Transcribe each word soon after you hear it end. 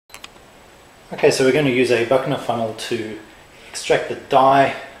Okay, so we're going to use a Buchner funnel to extract the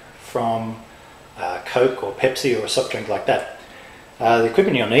dye from Coke or Pepsi or a soft drink like that. The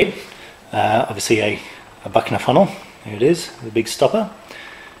equipment you'll need, obviously a Buchner funnel, there it is, the big stopper.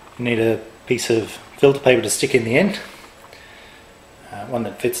 You need a piece of filter paper to stick in the end, one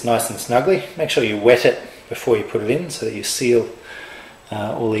that fits nice and snugly. Make sure you wet it before you put it in so that you seal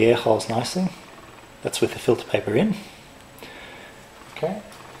all the air holes nicely. That's with the filter paper in. Okay.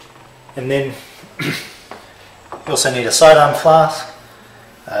 And then you also need a sidearm flask,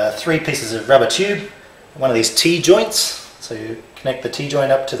 3 pieces of rubber tube, one of these T-joints, so you connect the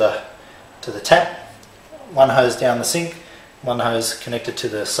T-joint up to the tap, one hose down the sink, one hose connected to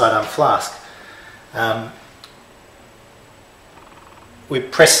the sidearm flask. We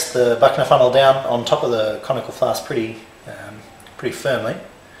press the Buchner funnel down on top of the conical flask pretty firmly,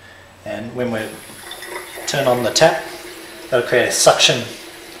 and when we turn on the tap, that'll create a suction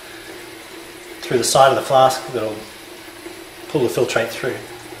through the side of the flask that'll pull the filtrate through.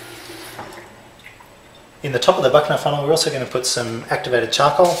 In the top of the Buchner funnel, we're also going to put some activated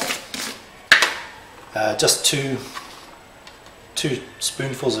charcoal, just two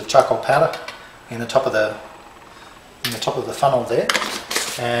spoonfuls of charcoal powder in the top of the funnel there,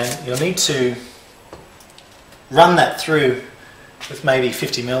 and you'll need to run that through with maybe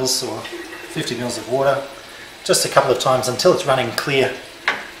 50 mils or 50 mils of water just a couple of times until it's running clear.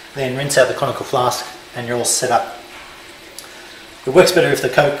 Then rinse out the conical flask and you're all set up. It works better if the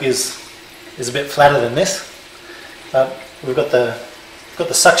Coke is a bit flatter than this, but we've got the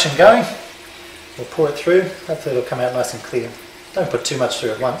suction going. We'll pour it through, hopefully it'll come out nice and clear. Don't put too much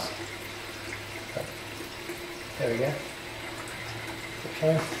through at once. But there we go.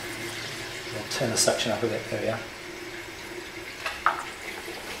 Okay. We'll turn the suction up a bit, there we are.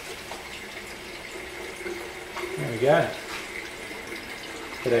 There we go.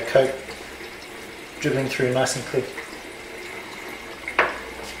 Get our Coke dribbling through nice and clear.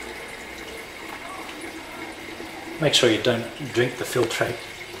 Make sure you don't drink the filtrate.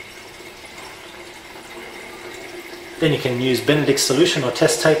 Then you can use Benedict solution or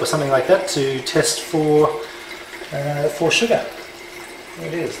test tape or something like that to test for sugar. There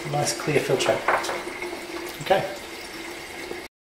it is, nice clear filtrate. Okay.